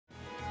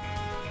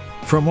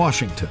From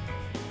Washington,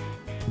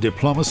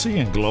 Diplomacy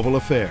and Global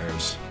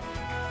Affairs,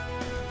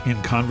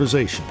 in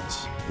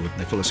Conversations with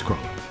Nicholas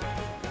Krolov.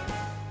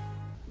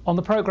 On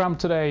the program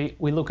today,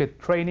 we look at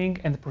training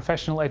and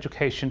professional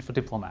education for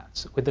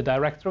diplomats with the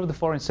director of the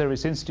Foreign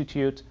Service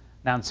Institute,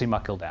 Nancy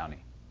McEldowney.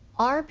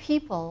 Our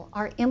people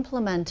are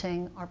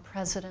implementing our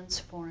president's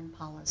foreign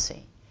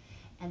policy,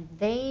 and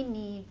they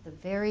need the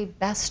very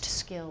best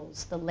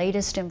skills, the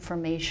latest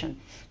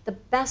information, the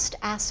best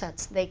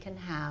assets they can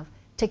have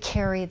to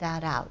carry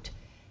that out.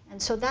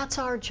 And so that's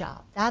our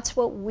job. That's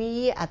what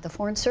we at the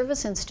Foreign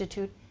Service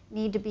Institute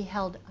need to be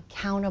held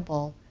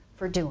accountable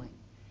for doing.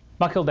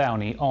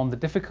 McEldowney on the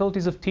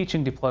difficulties of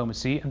teaching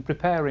diplomacy and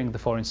preparing the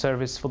Foreign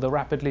Service for the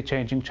rapidly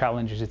changing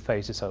challenges it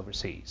faces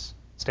overseas.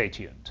 Stay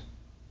tuned.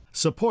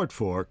 Support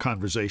for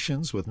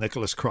Conversations with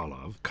Nicholas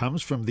Krolov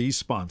comes from these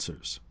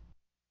sponsors.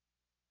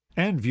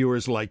 And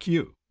viewers like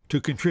you.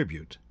 To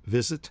contribute,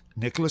 visit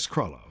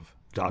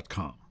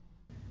nicholaskrolov.com.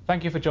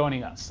 Thank you for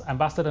joining us.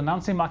 Ambassador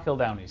Nancy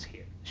McEldowney is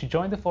here. She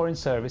joined the Foreign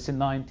Service in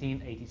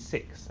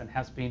 1986 and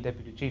has been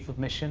Deputy Chief of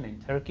Mission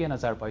in Turkey and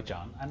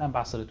Azerbaijan and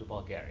Ambassador to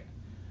Bulgaria.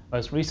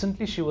 Most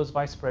recently, she was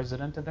Vice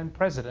President and then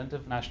President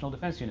of National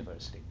Defense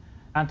University.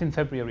 And in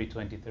February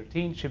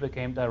 2013, she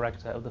became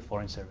Director of the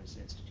Foreign Service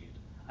Institute.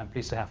 I'm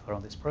pleased to have her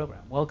on this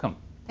program. Welcome.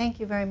 Thank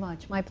you very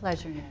much. My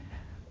pleasure, Nick.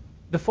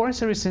 The Foreign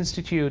Service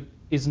Institute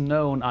is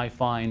known, I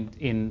find,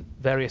 in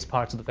various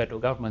parts of the federal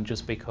government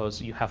just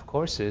because you have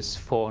courses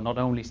for not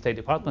only State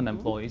Department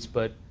employees,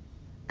 but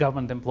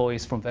government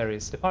employees from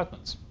various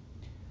departments.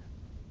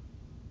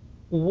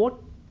 What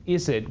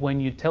is it when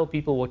you tell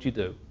people what you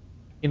do?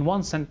 In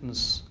one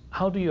sentence,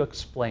 how do you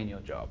explain your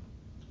job?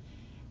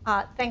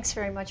 Thanks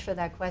very much for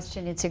that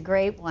question. It's a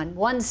great one.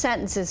 One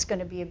sentence is going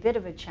to be a bit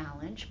of a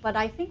challenge, but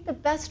I think the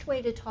best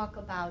way to talk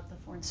about the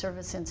Foreign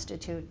Service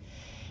Institute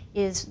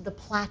is the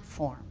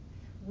platform.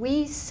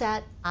 We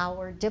set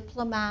our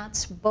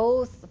diplomats,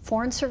 both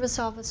foreign service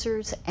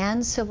officers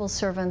and civil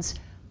servants,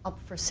 up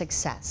for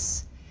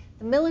success.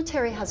 The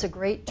military has a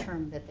great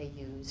term that they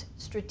use,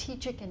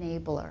 strategic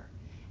enabler.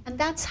 And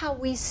that's how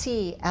we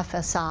see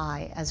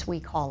FSI, as we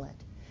call it.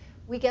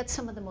 We get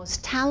some of the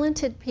most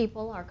talented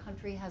people our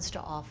country has to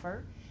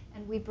offer,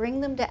 and we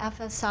bring them to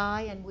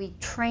FSI and we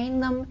train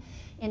them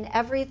in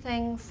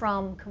everything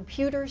from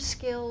computer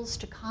skills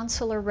to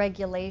consular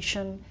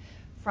regulation,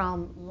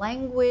 from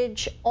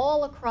language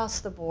all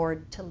across the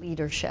board to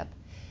leadership.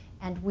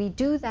 And we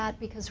do that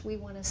because we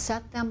want to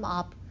set them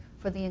up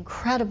for the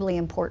incredibly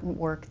important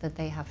work that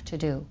they have to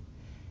do.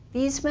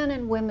 These men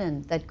and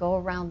women that go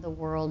around the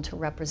world to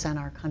represent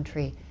our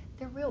country,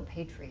 they're real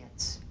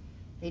patriots.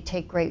 They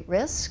take great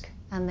risk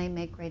and they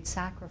make great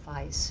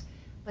sacrifice,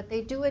 but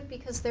they do it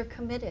because they're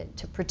committed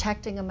to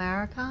protecting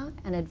America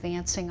and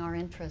advancing our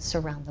interests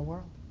around the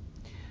world.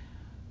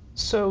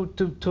 So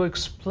to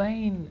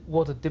explain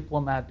what a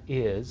diplomat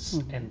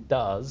is and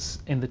does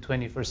in the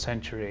 21st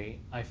century,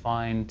 I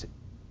find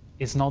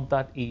is not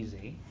that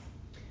easy.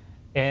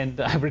 And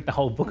I've written a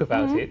whole book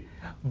about it.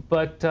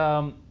 But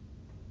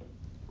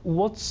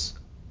what's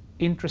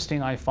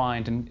interesting, I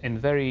find, and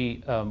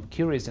very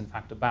curious, in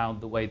fact, about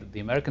the way that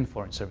the American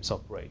Foreign Service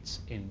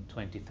operates in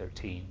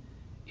 2013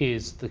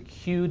 is the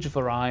huge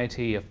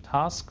variety of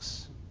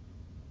tasks,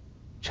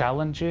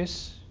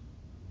 challenges,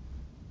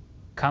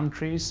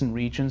 countries and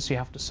regions you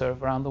have to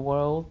serve around the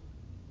world.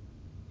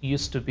 It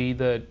used to be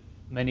that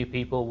many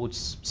people would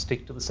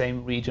stick to the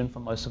same region for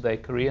most of their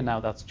career. Now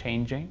that's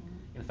changing.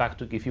 In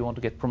fact, if you want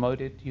to get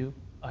promoted, you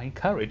are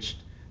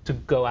encouraged to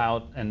go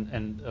out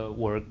and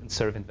work and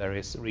serve in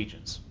various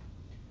regions.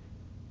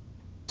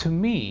 To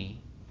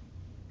me,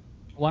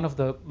 one of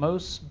the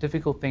most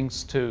difficult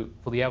things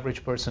for the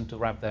average person to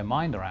wrap their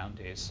mind around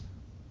is,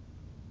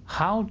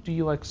 how do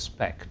you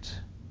expect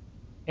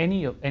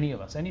any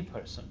of us, any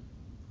person,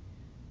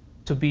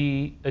 to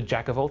be a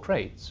jack of all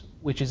trades,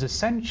 which is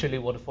essentially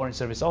what a Foreign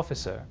Service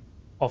officer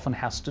often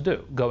has to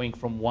do, going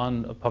from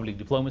a public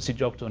diplomacy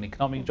job to an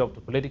economic job to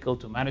political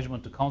to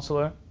management to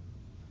consular.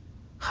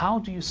 How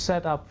do you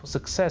set up for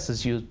success,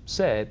 as you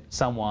said,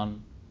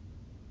 someone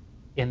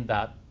in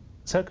that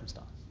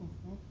circumstance?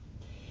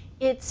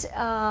 It's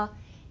a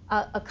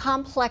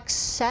complex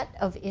set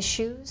of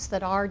issues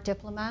that our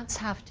diplomats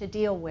have to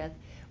deal with,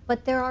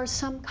 but there are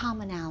some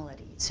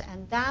commonalities,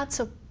 and that's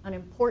an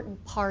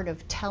important part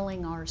of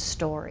telling our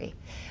story.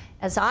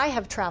 As I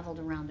have traveled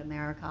around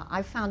America,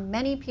 I've found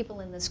many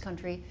people in this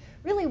country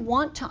really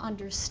want to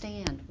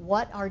understand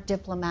what our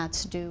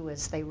diplomats do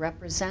as they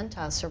represent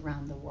us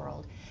around the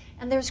world.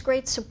 And there's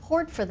great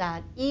support for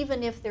that,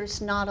 even if there's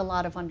not a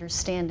lot of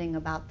understanding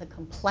about the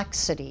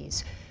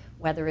complexities,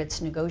 whether it's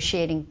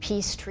negotiating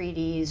peace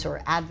treaties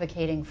or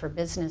advocating for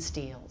business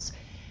deals.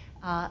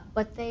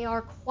 But they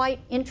are quite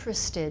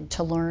interested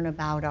to learn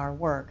about our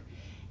work.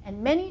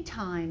 And many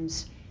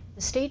times,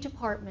 the State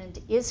Department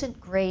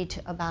isn't great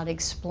about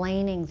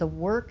explaining the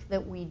work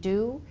that we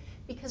do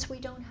because we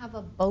don't have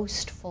a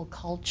boastful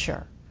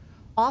culture.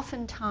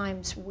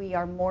 Oftentimes, we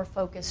are more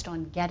focused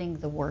on getting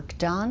the work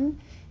done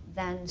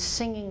than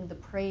singing the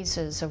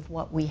praises of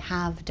what we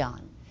have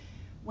done.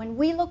 When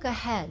we look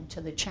ahead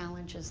to the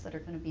challenges that are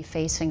going to be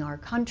facing our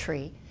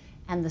country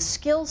and the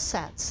skill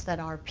sets that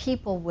our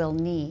people will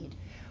need,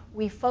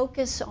 we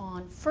focus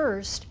on,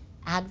 first,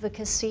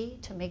 advocacy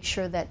to make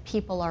sure that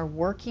people are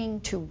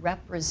working to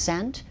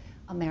represent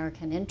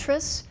American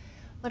interests,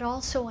 but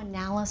also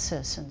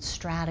analysis and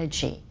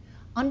strategy,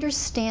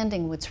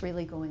 understanding what's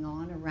really going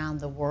on around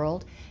the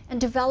world,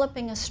 and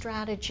developing a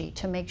strategy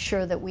to make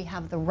sure that we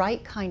have the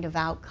right kind of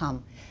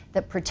outcome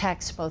that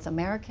protects both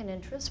American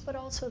interests, but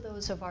also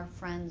those of our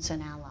friends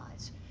and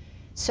allies.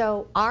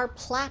 So our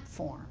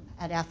platform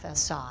at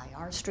FSI,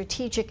 our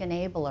strategic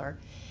enabler,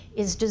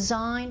 is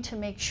designed to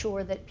make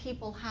sure that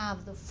people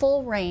have the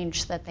full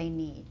range that they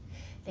need.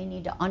 They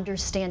need to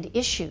understand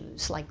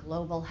issues like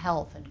global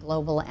health and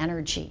global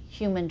energy,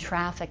 human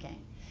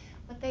trafficking.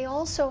 But they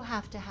also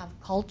have to have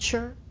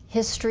culture,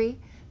 history,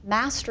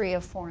 mastery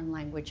of foreign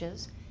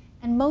languages,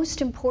 and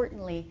most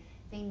importantly,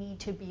 they need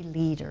to be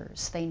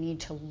leaders. They need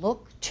to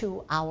look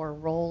to our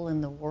role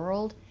in the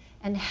world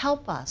and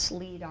help us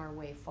lead our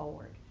way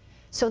forward.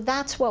 So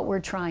that's what we're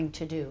trying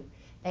to do.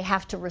 They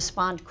have to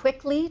respond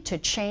quickly to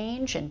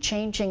change and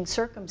changing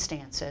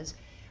circumstances,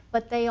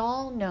 but they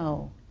all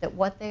know that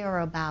what they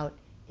are about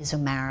is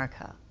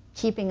America,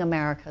 keeping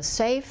America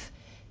safe,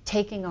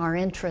 taking our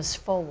interests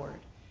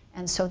forward.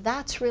 And so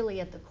that's really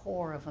at the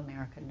core of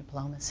American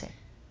diplomacy.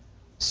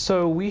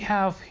 So we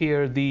have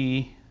here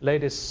the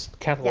latest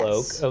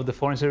catalog Yes. of the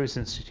Foreign Service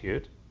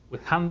Institute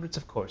with hundreds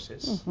of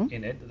courses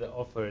in it that are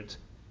offered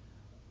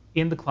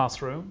in the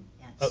classroom,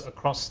 Yes.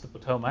 across the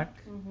Potomac,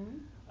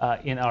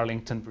 in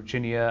Arlington,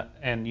 Virginia,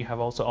 and you have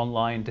also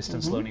online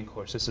distance learning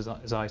courses.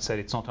 As I said,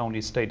 it's not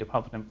only State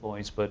Department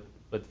employees, but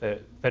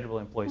federal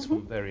employees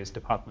from various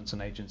departments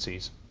and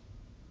agencies.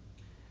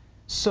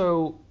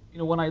 So,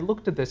 when I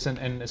looked at this,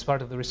 and as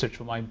part of the research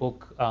for my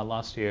book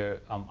last year,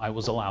 I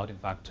was allowed, in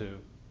fact, to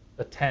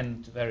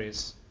attend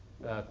various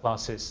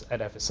classes at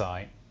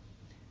FSI.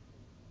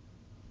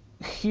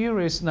 There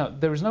is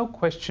no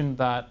question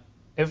that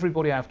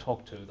everybody I've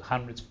talked to, the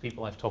hundreds of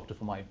people I've talked to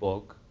for my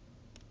book,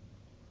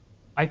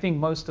 I think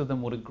most of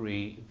them would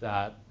agree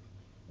that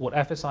what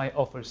FSI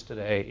offers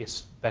today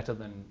is better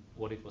than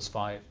what it was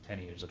 5,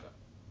 10 years ago.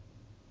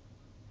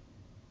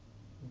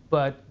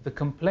 But the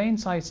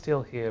complaints I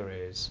still hear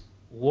is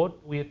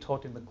what we are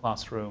taught in the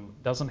classroom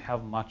doesn't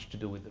have much to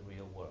do with the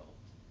real world.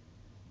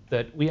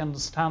 That we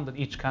understand that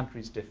each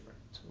country is different.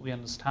 We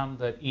understand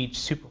that each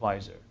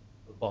supervisor,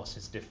 the boss,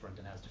 is different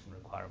and has different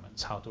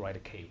requirements, how to write a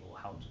cable,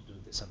 how to do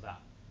this and that.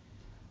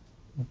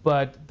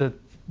 But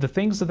the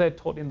things that they're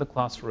taught in the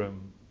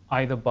classroom,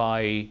 either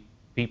by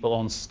people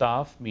on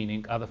staff,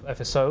 meaning other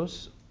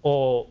FSOs,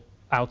 or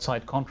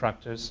outside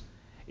contractors,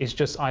 is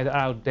just either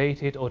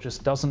outdated or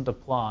just doesn't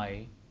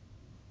apply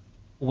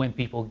when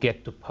people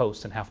get to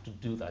post and have to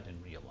do that in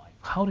real life.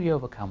 How do you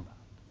overcome that?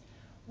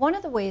 One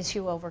of the ways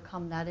you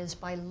overcome that is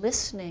by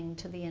listening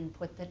to the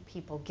input that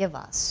people give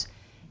us.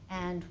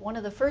 And one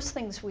of the first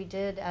things we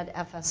did at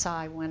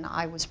FSI when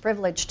I was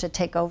privileged to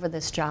take over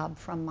this job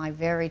from my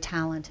very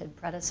talented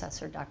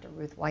predecessor, Dr.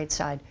 Ruth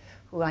Whiteside,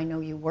 who I know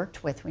you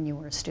worked with when you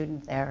were a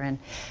student there. And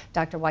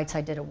Dr.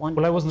 Whiteside did a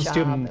wonderful job. Well, I wasn't a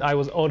student, I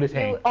was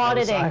auditing.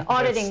 Auditing.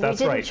 We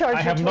didn't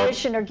charge you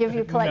tuition or give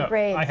you collect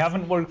grades. I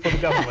haven't worked for the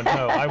government,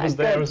 no. I was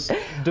there, I was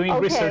doing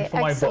research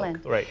for my book.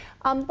 Right.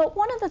 But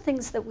one of the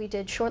things that we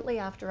did shortly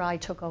after I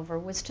took over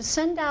was to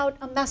send out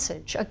a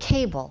message, a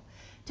cable,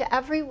 to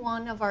every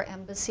one of our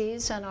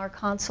embassies and our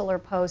consular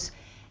posts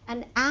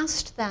and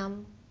asked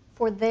them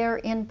for their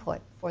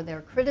input, for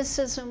their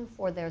criticism,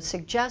 for their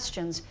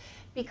suggestions,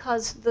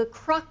 because the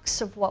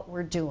crux of what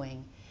we're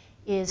doing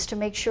is to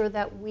make sure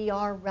that we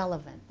are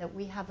relevant, that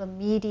we have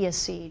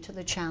immediacy to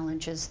the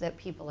challenges that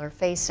people are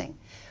facing.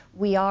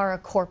 We are a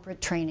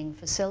corporate training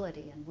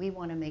facility, and we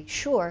want to make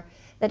sure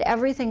that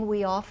everything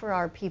we offer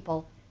our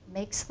people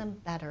makes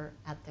them better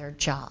at their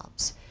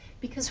jobs,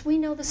 because we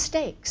know the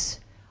stakes.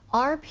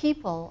 Our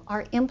people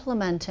are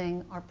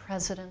implementing our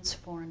president's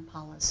foreign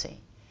policy,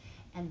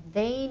 and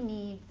they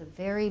need the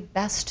very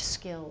best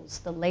skills,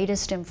 the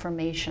latest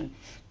information,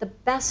 the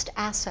best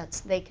assets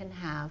they can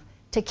have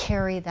to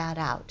carry that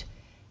out.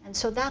 And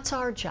so that's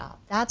our job.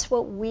 That's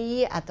what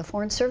we at the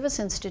Foreign Service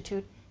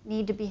Institute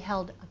need to be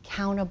held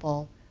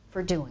accountable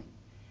for doing.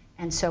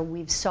 And so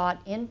we've sought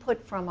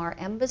input from our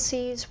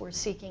embassies. We're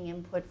seeking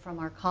input from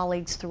our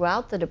colleagues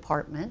throughout the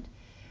department.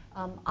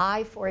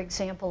 I, for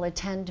example,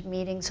 attend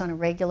meetings on a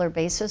regular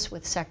basis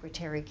with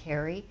Secretary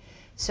Kerry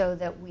so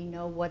that we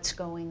know what's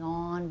going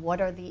on,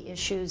 what are the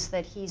issues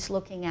that he's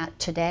looking at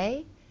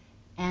today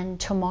and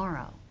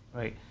tomorrow.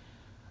 Right.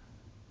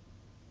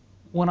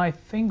 When I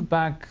think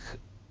back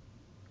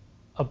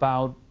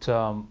about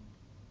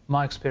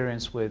my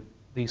experience with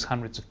these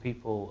hundreds of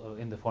people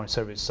in the Foreign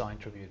Service I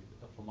interviewed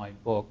for my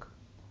book,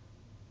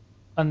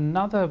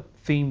 another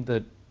theme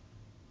that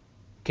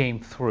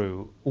came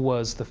through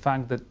was the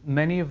fact that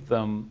many of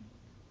them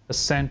are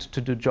sent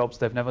to do jobs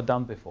they've never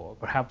done before,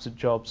 perhaps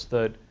jobs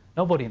that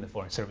nobody in the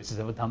Foreign Service has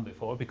ever done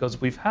before, because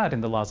we've had in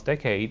the last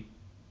decade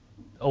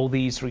all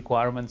these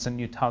requirements and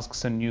new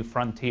tasks and new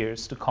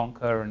frontiers to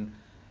conquer,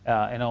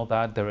 and all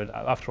that.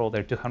 After all,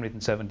 there are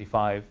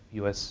 275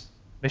 US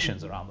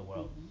missions around the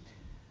world.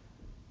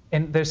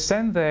 And they're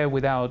sent there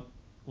without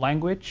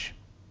language.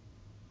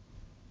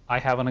 I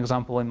have an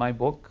example in my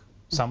book.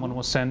 Someone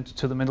was sent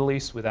to the Middle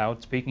East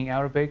without speaking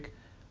Arabic.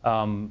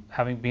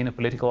 Having been a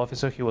political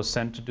officer, he was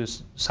sent to do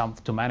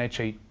to manage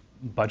a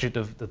budget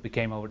that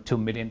became over $2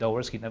 million.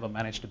 He'd never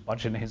managed a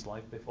budget in his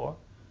life before.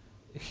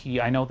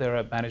 I know there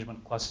are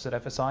management classes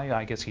at FSI.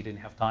 I guess he didn't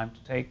have time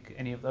to take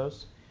any of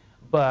those.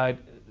 But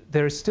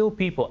there are still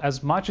people,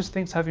 as much as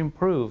things have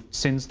improved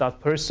since that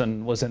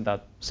person was in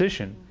that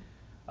position,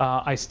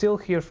 I still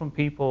hear from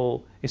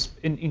people,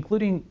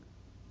 including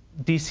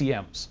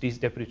DCMs, these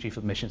Deputy Chief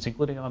of Missions,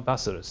 including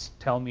ambassadors,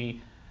 tell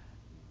me,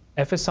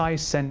 FSI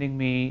is sending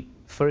me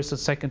first and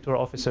second tour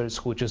officers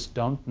who just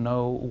don't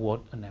know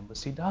what an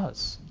embassy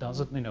does.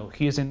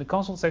 He is in the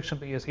consul section,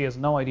 but he has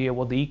no idea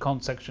what the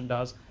econ section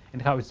does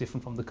and how it's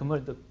different from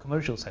the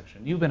commercial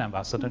section. You've been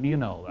ambassador, and you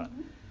know that.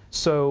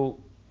 So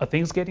are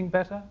things getting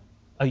better?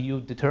 Are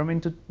you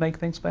determined to make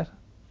things better?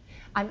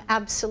 I'm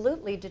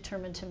absolutely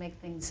determined to make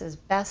things as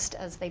best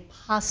as they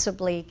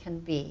possibly can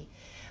be.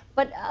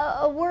 But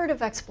a word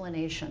of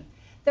explanation.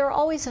 There are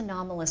always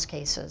anomalous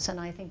cases, and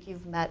I think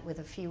you've met with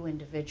a few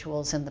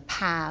individuals in the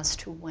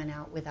past who went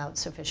out without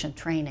sufficient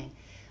training.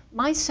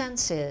 My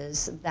sense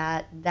is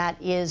that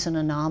that is an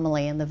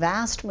anomaly, and the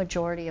vast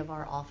majority of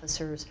our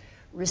officers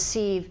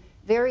receive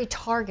very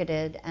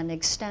targeted and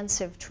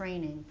extensive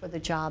training for the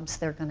jobs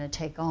they're going to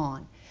take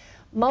on.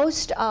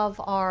 Most of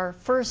our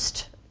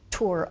first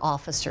tour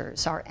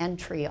officers, our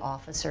entry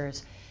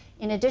officers,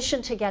 in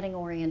addition to getting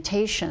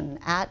orientation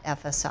at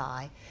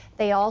FSI,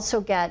 they also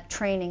get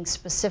training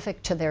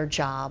specific to their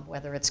job,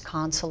 whether it's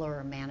consular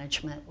or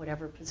management,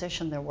 whatever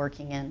position they're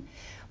working in.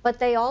 But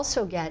they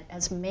also get,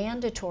 as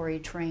mandatory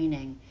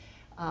training,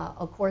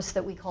 a course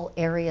that we call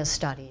area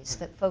studies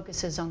that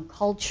focuses on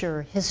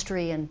culture,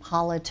 history, and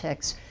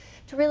politics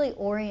to really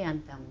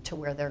orient them to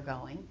where they're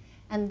going.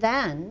 And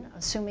then,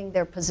 assuming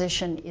their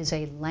position is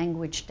a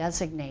language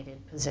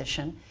designated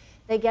position,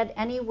 they get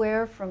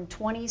anywhere from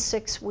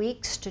 26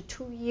 weeks to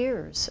 2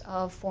 years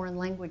of foreign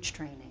language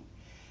training.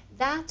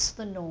 That's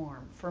the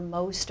norm for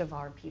most of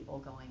our people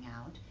going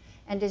out.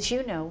 And as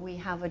you know, we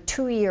have a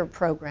 2-year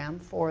program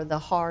for the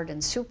hard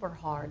and super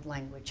hard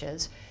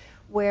languages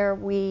where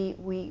we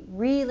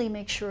really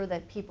make sure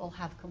that people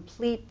have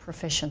complete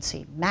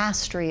proficiency,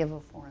 mastery of a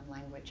foreign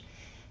language.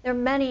 There are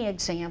many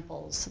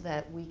examples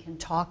that we can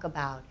talk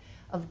about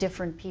of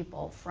different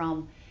people,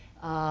 from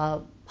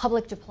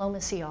public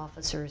diplomacy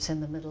officers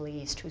in the Middle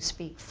East who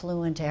speak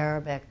fluent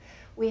Arabic.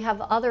 We have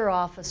other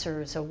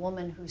officers, a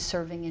woman who's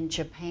serving in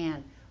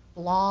Japan,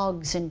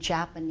 blogs in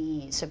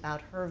Japanese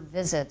about her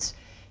visits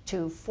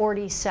to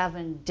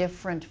 47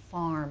 different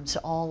farms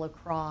all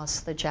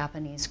across the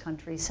Japanese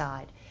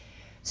countryside.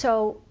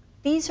 So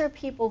these are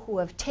people who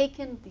have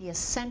taken the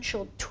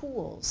essential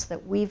tools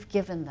that we've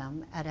given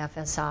them at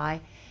FSI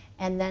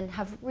and then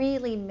have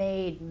really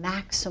made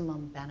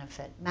maximum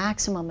benefit,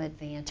 maximum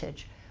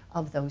advantage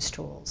of those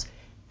tools.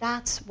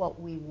 That's what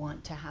we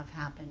want to have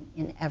happen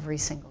in every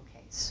single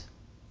case.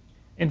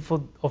 And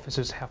for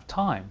officers have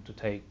time to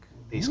take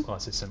these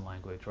classes in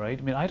language, right?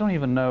 I mean, I don't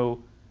even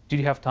know, did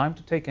you have time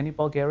to take any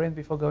Bulgarian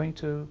before going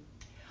to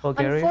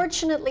Bulgaria?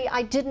 Unfortunately,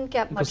 I didn't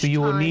get much time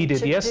you were needed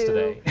to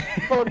yesterday.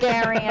 do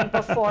Bulgarian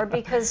before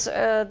because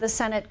the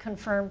Senate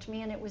confirmed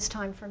me and it was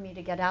time for me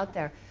to get out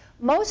there.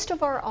 Most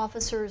of our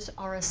officers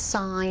are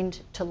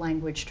assigned to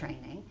language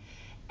training.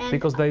 And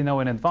because they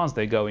know in advance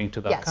they're going to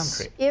that yes,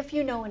 country. If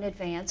you know in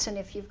advance and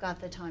if you've got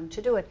the time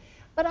to do it.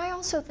 But I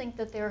also think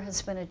that there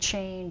has been a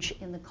change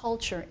in the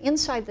culture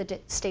inside the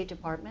State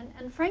Department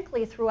and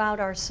frankly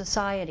throughout our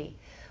society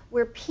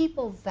where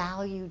people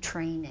value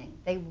training.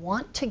 They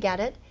want to get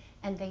it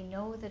and they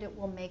know that it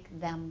will make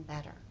them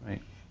better.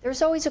 Right.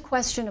 There's always a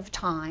question of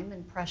time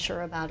and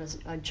pressure about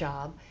a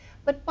job,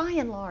 but by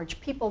and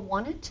large people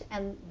want it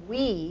and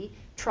we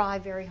try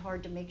very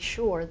hard to make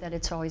sure that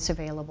it's always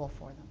available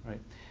for them.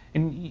 Right.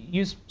 And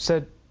you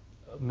said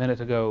a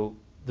minute ago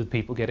that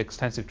people get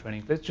extensive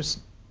training. Let's just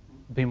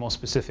be more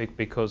specific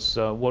because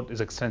what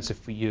is extensive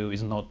for you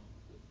is not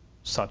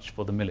such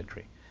for the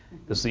military.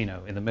 Because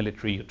in the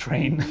military you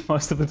train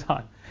most of the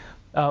time.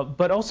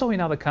 But also in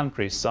other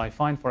countries, I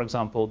find, for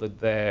example, that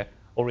their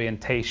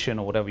orientation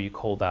or whatever you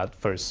call that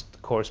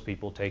first course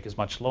people take is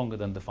much longer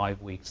than the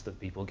 5 weeks that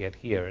people get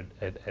here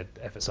at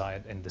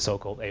FSI in the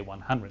so-called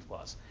A100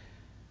 class.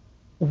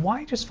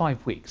 Why just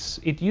 5 weeks?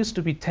 It used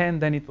to be 10,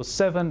 then it was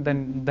 7,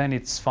 then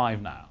it's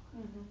 5 now.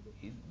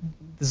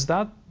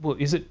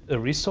 Is it a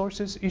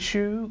resources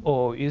issue,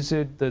 or is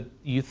it that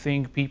you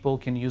think people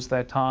can use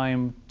their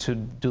time to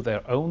do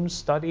their own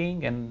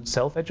studying and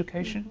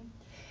self-education?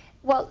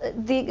 Well,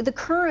 the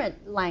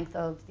current length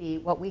of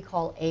what we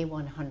call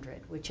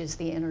A100, which is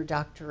the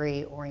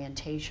introductory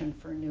orientation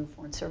for new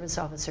Foreign Service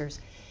officers,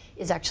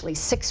 is actually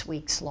 6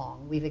 weeks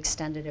long. We've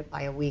extended it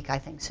by a week, I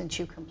think, since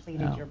you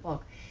completed your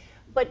book.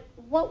 But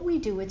what we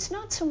do, it's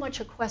not so much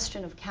a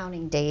question of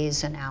counting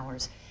days and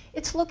hours.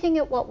 It's looking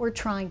at what we're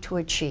trying to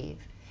achieve.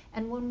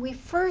 And when we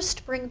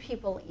first bring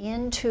people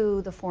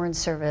into the Foreign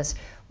Service,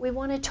 we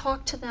want to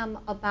talk to them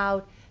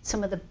about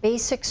some of the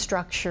basic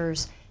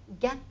structures,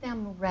 get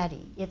them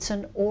ready. It's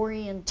an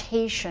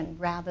orientation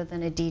rather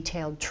than a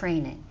detailed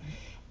training.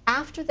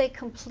 After they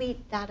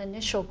complete that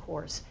initial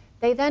course,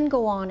 they then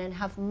go on and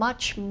have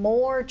much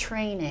more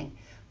training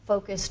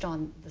focused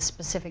on the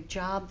specific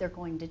job they're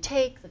going to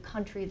take, the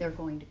country they're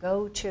going to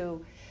go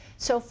to.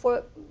 So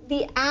for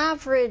the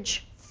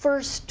average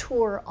first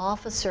tour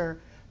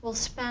officer will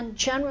spend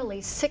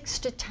generally 6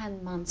 to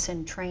 10 months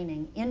in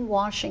training in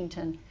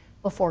Washington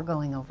before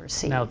going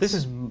overseas. Now this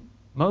is,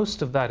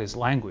 most of that is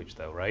language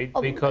though, right?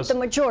 Oh, because the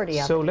majority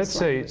of it. So let's is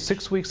say language.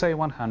 6 weeks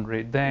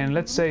A100, then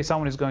let's say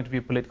someone is going to be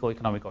a political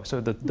economic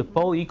officer. So the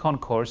Pol Econ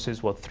course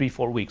is what,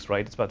 3-4 weeks,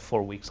 right? It's about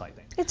 4 weeks, I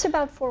think. It's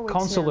about 4 weeks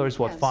Consular now, is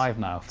what, yes. 5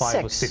 now?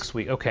 5 or 6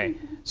 weeks, okay.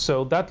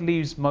 So that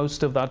leaves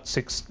most of that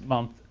 6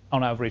 month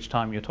on average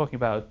time you're talking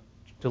about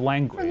to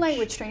language. For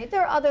language training.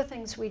 There are other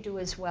things we do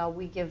as well.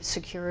 We give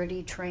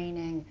security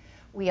training.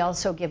 We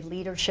also give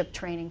leadership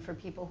training for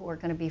people who are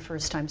going to be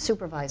first-time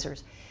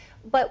supervisors.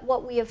 But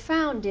what we have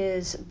found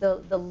is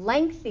the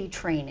lengthy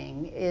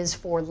training is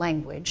for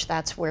language.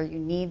 That's where you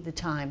need the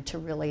time to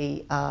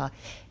really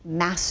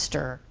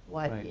master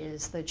what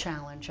is the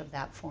challenge of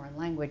that foreign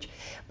language.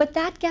 But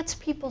that gets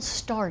people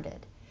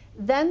started.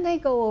 Then they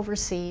go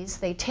overseas,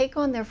 they take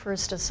on their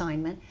first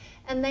assignment,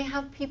 and they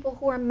have people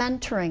who are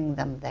mentoring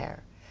them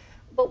there.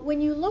 But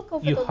when you look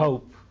over You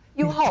hope.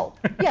 You hope.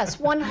 Yes,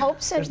 one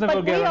hopes. And, There's no but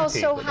we guarantee,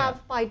 also but have,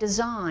 yeah. by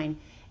design,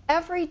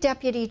 every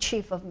deputy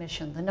chief of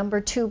mission, the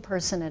number 2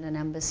 person at an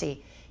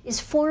embassy, is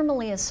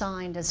formally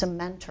assigned as a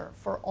mentor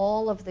for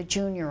all of the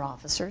junior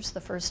officers,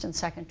 the first and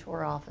second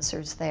tour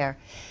officers there.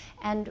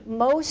 And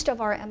most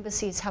of our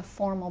embassies have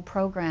formal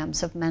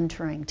programs of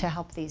mentoring to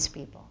help these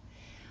people.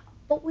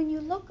 But when you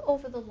look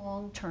over the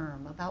long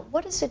term about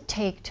what does it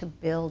take to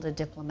build a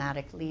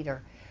diplomatic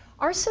leader,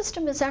 our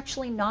system is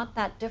actually not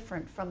that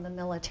different from the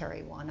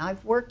military one.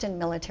 I've worked in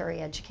military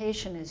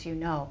education, as you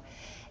know.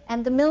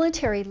 And the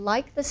military,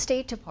 like the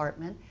State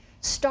Department,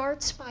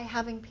 starts by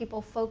having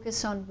people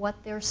focus on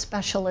what their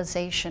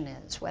specialization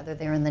is, whether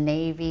they're in the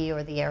Navy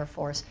or the Air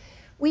Force.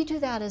 We do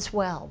that as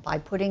well by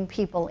putting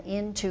people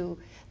into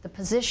the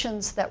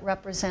positions that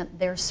represent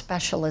their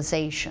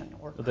specialization,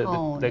 or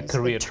cone the is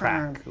career the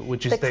term. track,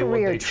 which is The what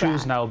career they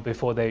choose track. now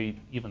before they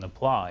even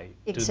apply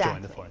to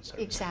join the Foreign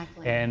Service.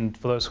 Exactly. And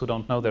for those who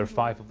don't know, there are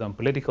 5 of them: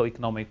 political,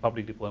 economic,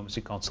 public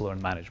diplomacy, consular,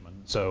 and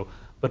management. So,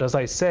 but as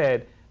I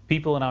said,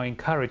 people are now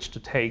encouraged to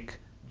take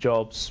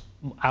jobs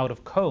out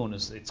of cone,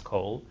 as it's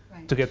called,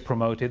 to get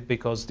promoted,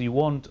 because you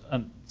want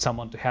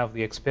someone to have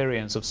the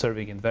experience of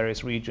serving in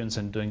various regions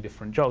and doing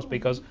different jobs.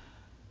 Because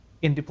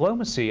in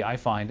diplomacy, I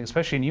find,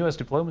 especially in US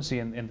diplomacy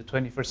in the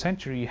 21st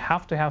century, you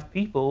have to have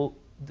people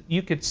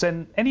you could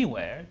send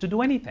anywhere to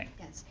do anything.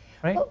 Yes.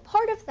 Right? Well,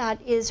 part of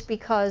that is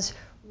because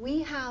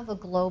we have a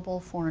global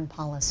foreign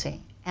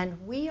policy, and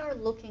we are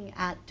looking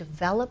at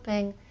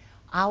developing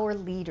our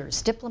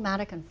leaders,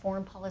 diplomatic and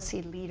foreign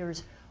policy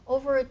leaders,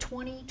 over a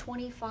 20,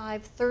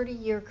 25,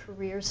 30-year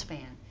career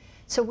span.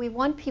 So we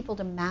want people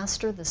to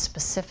master the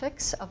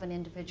specifics of an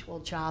individual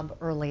job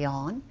early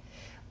on,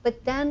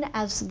 but then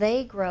as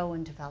they grow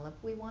and develop,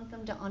 we want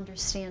them to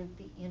understand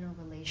the inner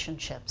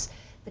relationships,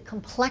 the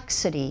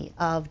complexity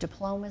of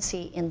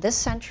diplomacy in this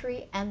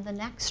century and the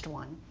next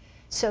one,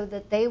 so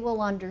that they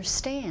will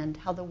understand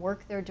how the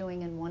work they're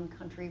doing in one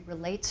country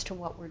relates to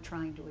what we're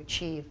trying to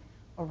achieve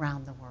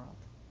around the world.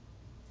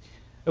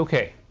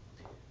 Okay.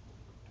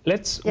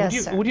 Let's.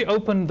 Yes, would you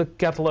open the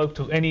catalog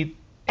to any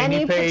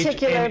page,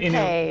 particular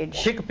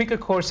page. Pick a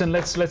course and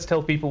let's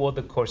tell people what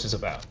the course is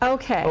about.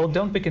 Okay. Well,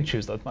 don't pick and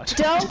choose that much.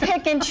 Don't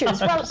pick and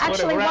choose. Well, Just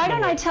actually, whatever, why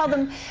don't I randomly. tell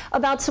them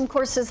about some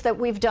courses that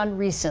we've done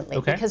recently?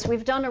 Okay. Because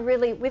we've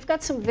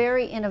got some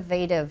very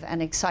innovative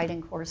and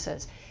exciting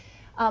courses.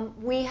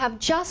 We have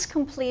just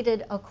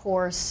completed a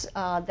course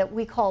that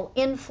we call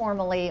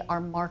informally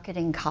our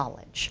Marketing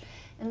College.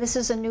 And this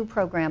is a new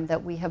program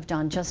that we have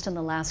done just in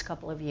the last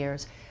couple of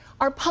years.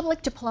 Our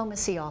public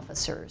diplomacy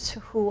officers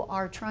who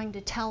are trying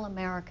to tell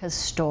America's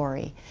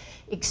story,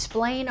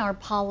 explain our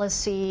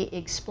policy,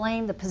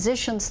 explain the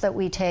positions that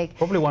we take.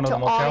 Probably one of the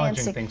more challenging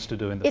audiences. things to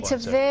do in the It's a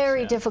Foreign Service,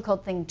 very yeah.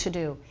 difficult thing to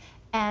do.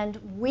 And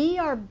we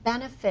are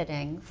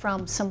benefiting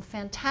from some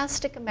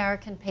fantastic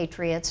American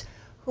patriots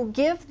who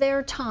give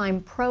their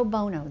time pro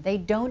bono. They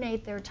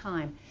donate their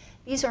time.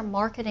 These are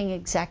marketing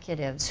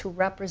executives who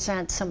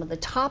represent some of the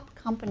top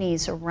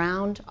companies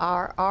around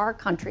our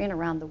country and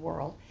around the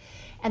world.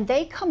 And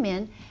they come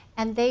in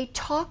and they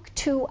talk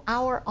to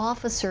our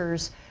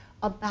officers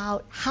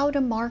about how to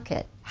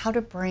market, how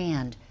to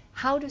brand,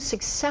 how to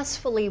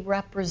successfully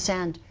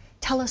represent,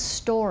 tell a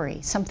story,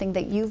 something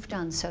that you've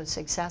done so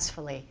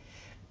successfully.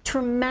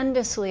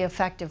 Tremendously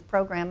effective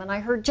program. And I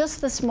heard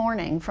just this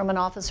morning from an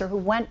officer who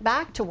went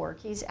back to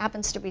work, he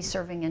happens to be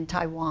serving in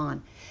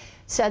Taiwan,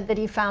 said that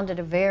he found it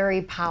a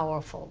very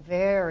powerful,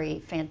 very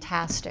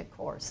fantastic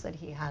course that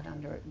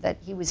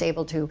he was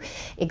able to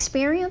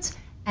experience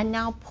and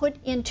now put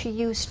into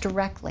use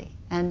directly,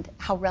 and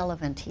how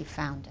relevant he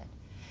found it.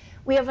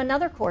 We have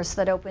another course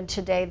that opened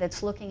today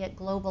that's looking at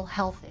global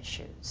health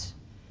issues.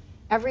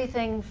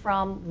 Everything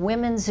from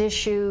women's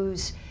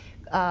issues,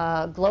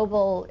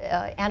 global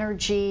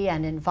energy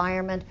and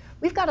environment.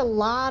 We've got a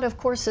lot of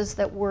courses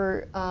that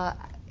we're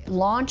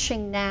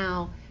launching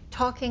now,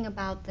 talking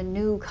about the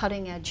new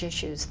cutting-edge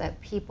issues that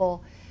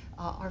people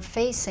are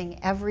facing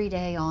every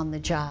day on the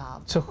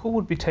job. So who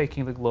would be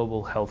taking the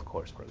global health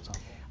course, for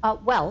example?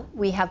 Well,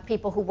 we have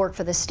people who work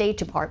for the State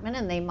Department,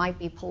 and they might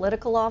be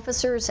political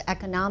officers,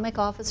 economic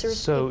officers.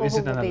 So is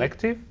it an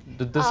elective?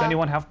 Does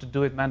anyone have to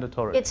do it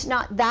mandatory? It's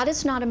not. That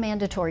is not a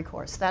mandatory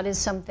course. That is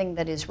something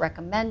that is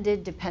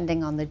recommended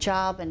depending on the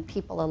job, and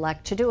people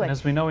elect to do it. And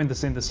as we know in the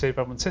State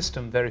Department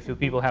system, very few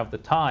people have the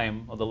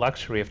time or the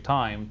luxury of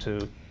time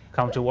to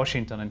come to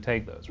Washington and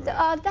take those,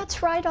 right?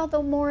 That's right,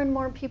 although more and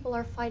more people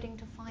are fighting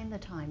to find the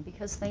time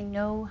because they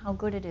know how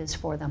good it is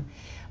for them.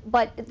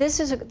 But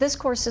this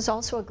course is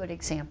also a good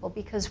example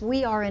because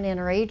we are an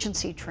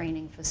interagency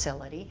training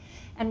facility,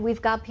 and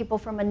we've got people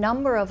from a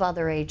number of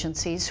other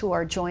agencies who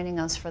are joining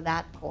us for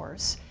that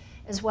course,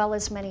 as well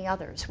as many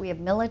others. We have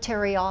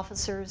military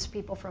officers,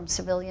 people from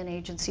civilian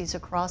agencies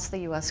across the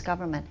U.S.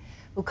 government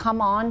who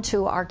come on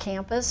to our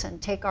campus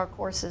and take our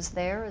courses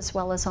there as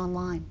well as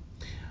online.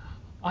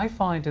 I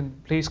find,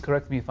 and please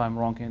correct me if I'm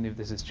wrong and if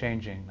this is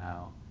changing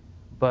now,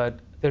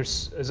 but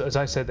there's, as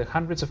I said, there are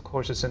hundreds of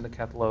courses in the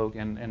catalog,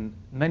 and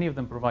many of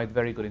them provide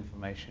very good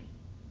information.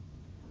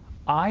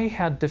 I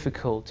had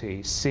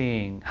difficulty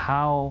seeing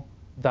how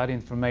that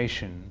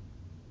information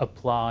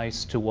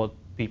applies to what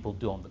people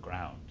do on the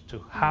ground,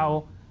 to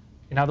how,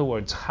 in other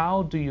words,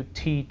 how do you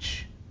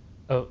teach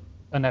an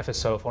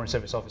FSO, Foreign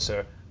Service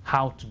Officer,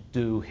 how to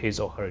do his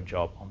or her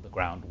job on the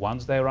ground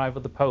once they arrive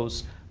at the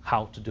post,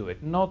 how to do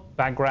it. Not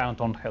background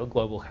on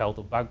global health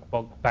or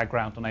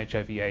background on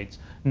HIV/AIDS.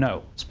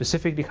 No,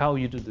 specifically how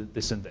you do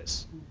this and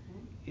this.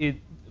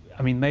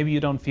 I mean, maybe you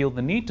don't feel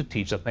the need to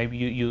teach that. Maybe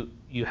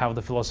you have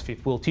the philosophy,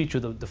 we'll teach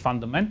you the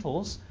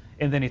fundamentals,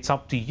 and then it's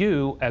up to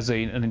you as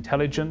an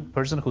intelligent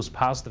person who's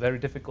passed the very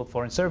difficult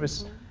Foreign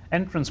Service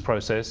entrance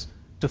process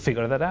to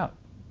figure that out.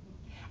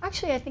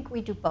 Actually, I think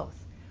we do both.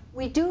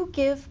 We do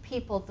give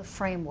people the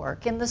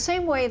framework in the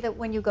same way that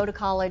when you go to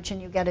college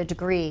and you get a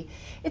degree,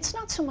 it's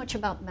not so much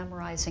about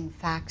memorizing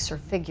facts or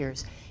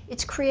figures.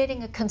 It's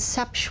creating a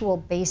conceptual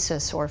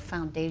basis or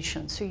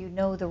foundation so you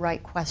know the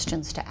right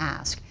questions to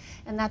ask.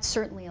 And that's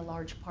certainly a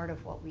large part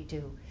of what we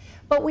do.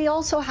 But we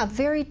also have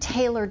very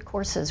tailored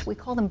courses. We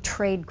call them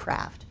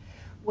tradecraft,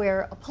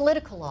 where a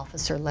political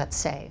officer, let's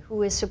say,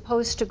 who is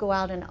supposed to go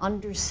out and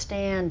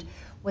understand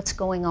what's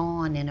going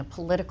on in a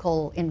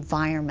political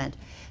environment,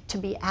 to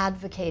be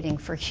advocating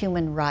for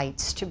human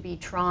rights, to be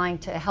trying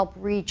to help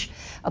reach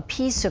a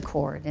peace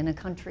accord in a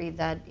country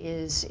that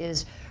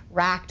is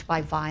racked by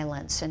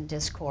violence and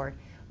discord.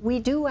 We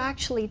do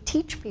actually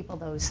teach people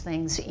those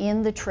things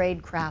in the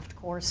tradecraft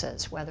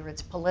courses, whether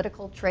it's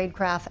political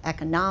tradecraft,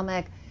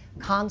 economic,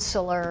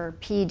 consular,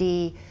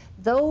 PD.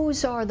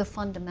 Those are the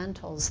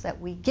fundamentals that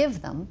we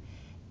give them.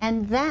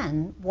 And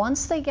then,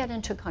 once they get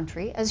into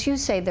country, as you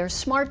say, they're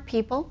smart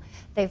people.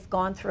 They've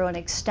gone through an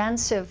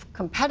extensive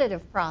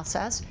competitive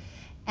process,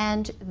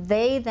 and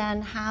they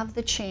then have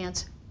the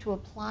chance to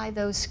apply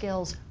those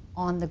skills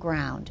on the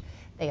ground.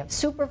 They have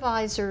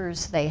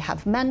supervisors, they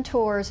have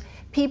mentors,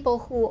 people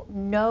who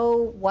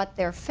know what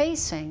they're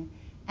facing,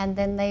 and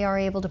then they are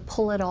able to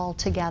pull it all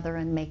together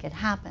and make it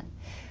happen.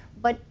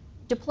 But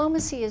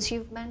diplomacy, as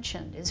you've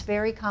mentioned, is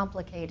very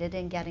complicated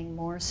and getting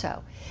more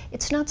so.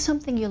 It's not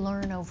something you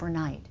learn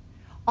overnight.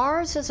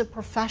 Ours is a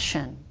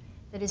profession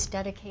that is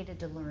dedicated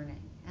to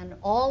learning. And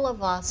all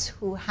of us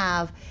who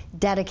have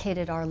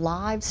dedicated our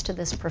lives to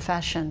this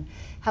profession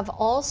have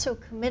also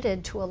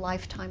committed to a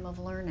lifetime of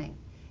learning.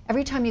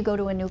 Every time you go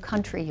to a new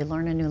country, you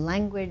learn a new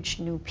language,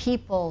 new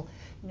people,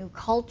 new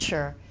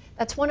culture.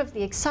 That's one of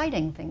the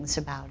exciting things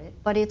about it,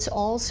 but it's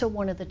also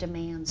one of the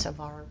demands of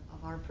our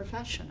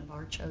profession, of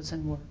our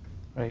chosen work.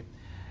 Right.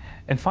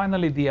 And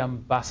finally, the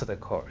ambassador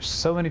course.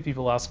 So many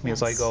people ask me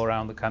as I go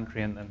around the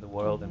country and the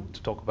world and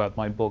to talk about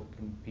my book,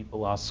 and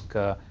people ask,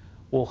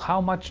 well,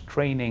 how much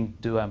training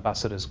do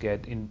ambassadors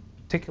get, in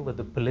particular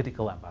the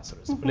political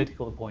ambassadors, the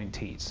political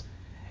appointees?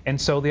 And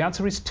so the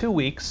answer is 2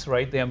 weeks,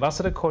 right? The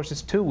ambassador course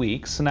is 2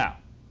 weeks. Now,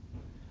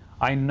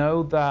 I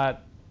know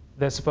that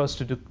they're supposed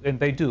to do, and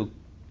they do,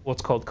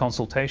 what's called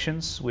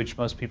consultations, which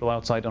most people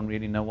outside don't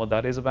really know what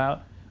that is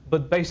about.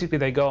 But basically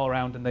they go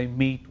around and they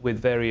meet with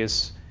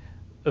various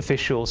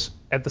officials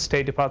at the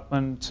State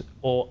Department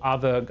or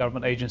other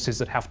government agencies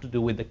that have to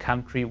do with the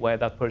country where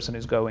that person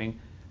is going.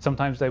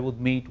 Sometimes they would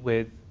meet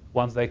with,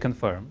 once they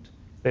confirmed,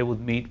 they would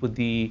meet with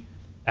the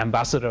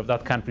ambassador of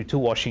that country to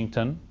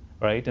Washington,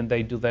 right? And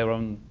they do their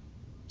own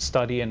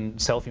study and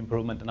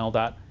self-improvement and all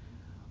that.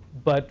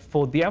 But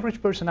for the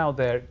average person out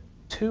there,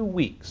 2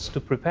 weeks to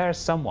prepare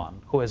someone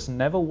who has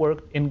never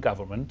worked in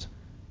government,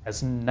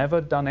 has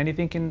never done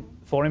anything in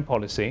foreign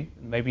policy,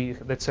 maybe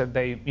let's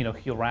say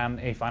he ran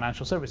a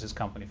financial services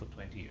company for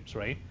 20 years,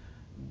 right?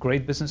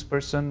 Great business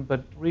person,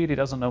 but really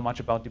doesn't know much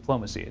about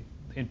diplomacy.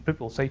 And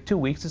people say 2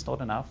 weeks is not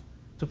enough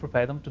to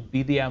prepare them to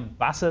be the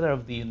ambassador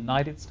of the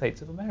United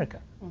States of America.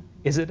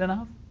 Is it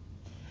enough?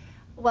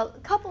 Well, a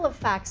couple of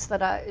facts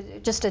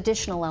just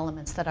additional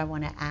elements that I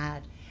want to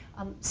add.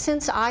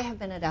 Since I have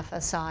been at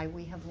FSI,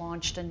 we have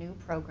launched a new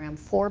program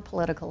for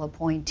political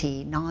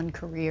appointee,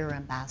 non-career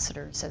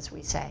ambassadors, as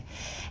we say.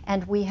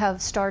 And we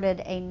have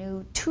started a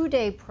new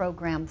 2-day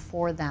program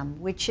for them,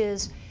 which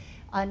is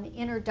an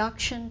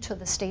introduction to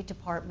the State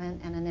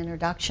Department and an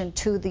introduction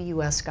to the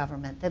U.S.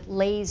 government that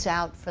lays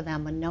out for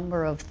them a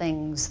number of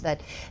things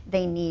that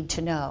they need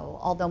to know.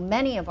 Although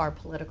many of our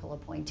political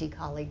appointee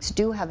colleagues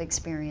do have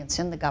experience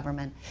in the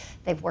government,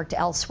 they've worked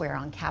elsewhere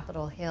on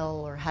Capitol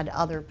Hill or had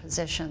other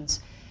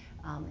positions,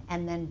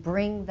 and then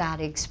bring that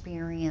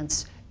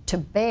experience to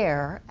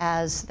bear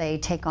as they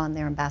take on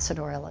their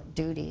ambassadorial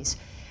duties.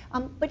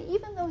 But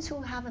even those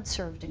who haven't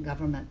served in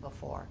government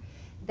before,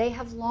 they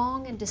have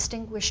long and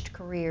distinguished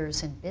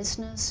careers in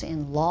business,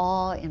 in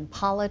law, in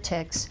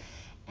politics,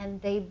 and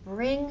they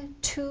bring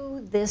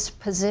to this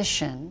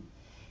position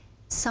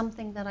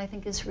something that I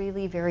think is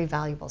really very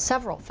valuable.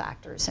 Several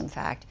factors, in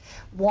fact.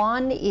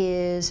 One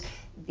is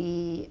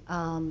the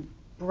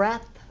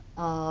breadth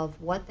of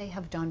what they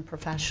have done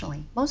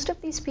professionally. Most of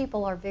these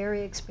people are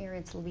very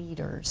experienced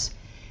leaders,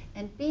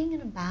 and being an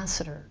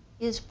ambassador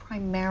is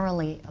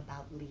primarily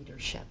about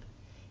leadership.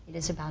 It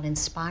is about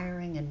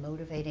inspiring and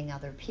motivating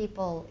other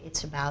people.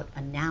 It's about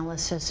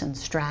analysis and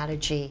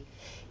strategy.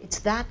 It's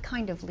that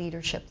kind of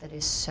leadership that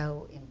is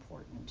so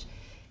important.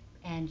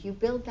 And you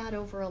build that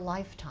over a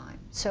lifetime.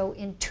 So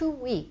in 2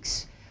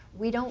 weeks,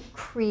 we don't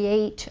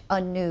create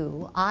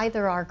anew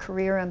either our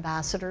career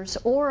ambassadors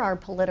or our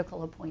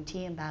political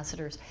appointee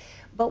ambassadors,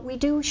 but we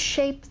do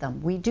shape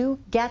them. We do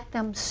get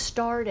them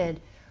started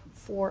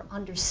for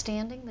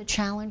understanding the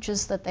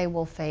challenges that they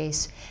will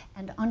face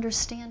and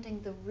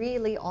understanding the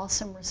really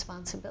awesome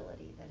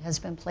responsibility that has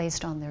been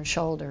placed on their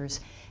shoulders.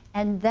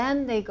 And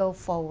then they go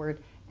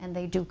forward and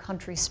they do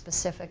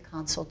country-specific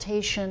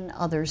consultation,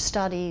 other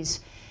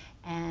studies,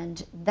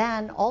 and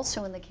then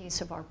also in the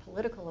case of our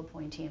political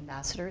appointee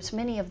ambassadors,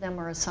 many of them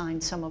are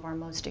assigned some of our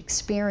most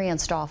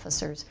experienced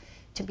officers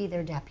to be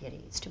their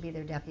deputies, to be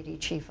their deputy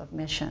chief of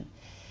mission.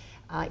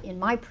 In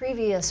my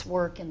previous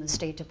work in the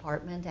State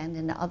Department and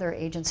in other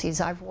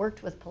agencies, I've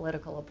worked with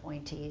political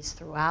appointees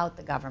throughout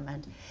the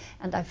government,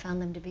 and I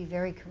found them to be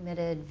very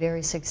committed,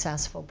 very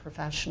successful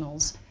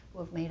professionals who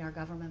have made our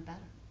government better.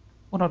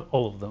 Well, not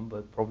all of them,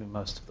 but probably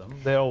most of them.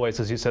 They're always,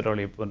 as you said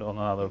earlier on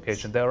another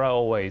occasion, there are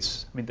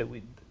always, I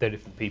mean, they're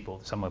different people.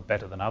 Some are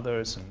better than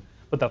others,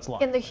 but that's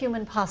life. In the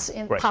human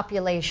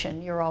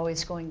population, you're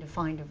always going to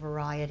find a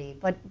variety.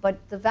 But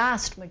the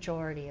vast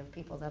majority of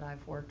people that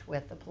I've worked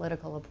with, the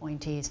political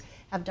appointees,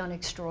 have done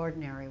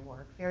extraordinary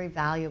work, very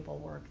valuable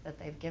work that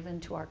they've given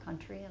to our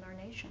country and our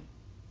nation.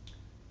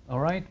 All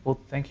right. Well,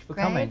 thank you for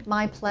coming. Great.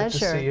 My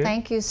pleasure.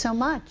 Thank you so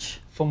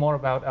much. For more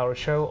about our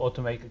show or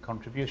to make a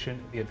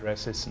contribution, the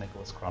address is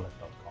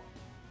nicholascrolov.com.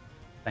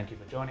 Thank you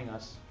for joining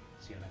us.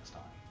 See you next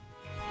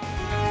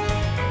time.